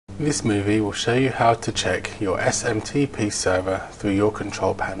This movie will show you how to check your SMTP server through your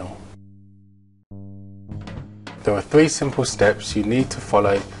control panel. There are 3 simple steps you need to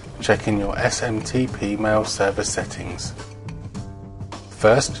follow checking your SMTP mail server settings.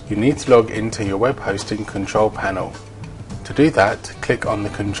 First, you need to log into your web hosting control panel. To do that, click on the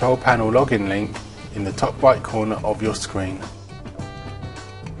control panel login link in the top right corner of your screen.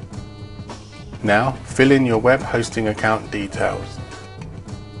 Now, fill in your web hosting account details.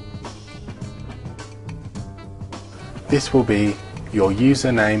 This will be your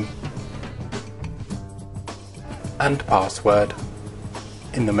username and password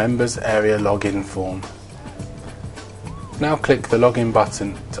in the members area login form. Now click the login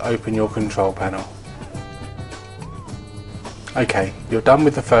button to open your control panel. Okay, you're done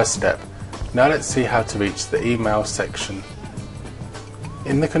with the first step. Now let's see how to reach the email section.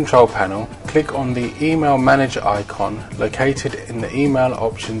 In the control panel, click on the email manager icon located in the email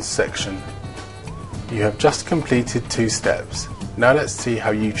options section. You have just completed 2 steps. Now let's see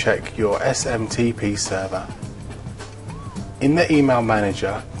how you check your SMTP server. In the email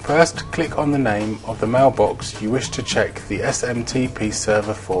manager, first click on the name of the mailbox you wish to check the SMTP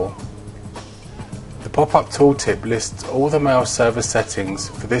server for. The pop-up tooltip lists all the mail server settings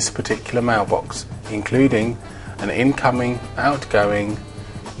for this particular mailbox, including an incoming, outgoing,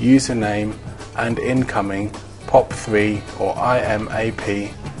 username and incoming POP3 or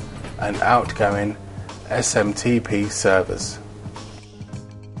IMAP and outgoing SMTP servers.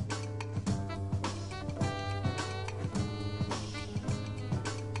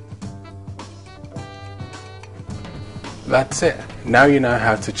 That's it. Now you know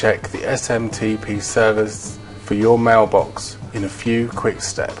how to check the SMTP servers for your mailbox in a few quick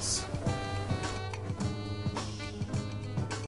steps.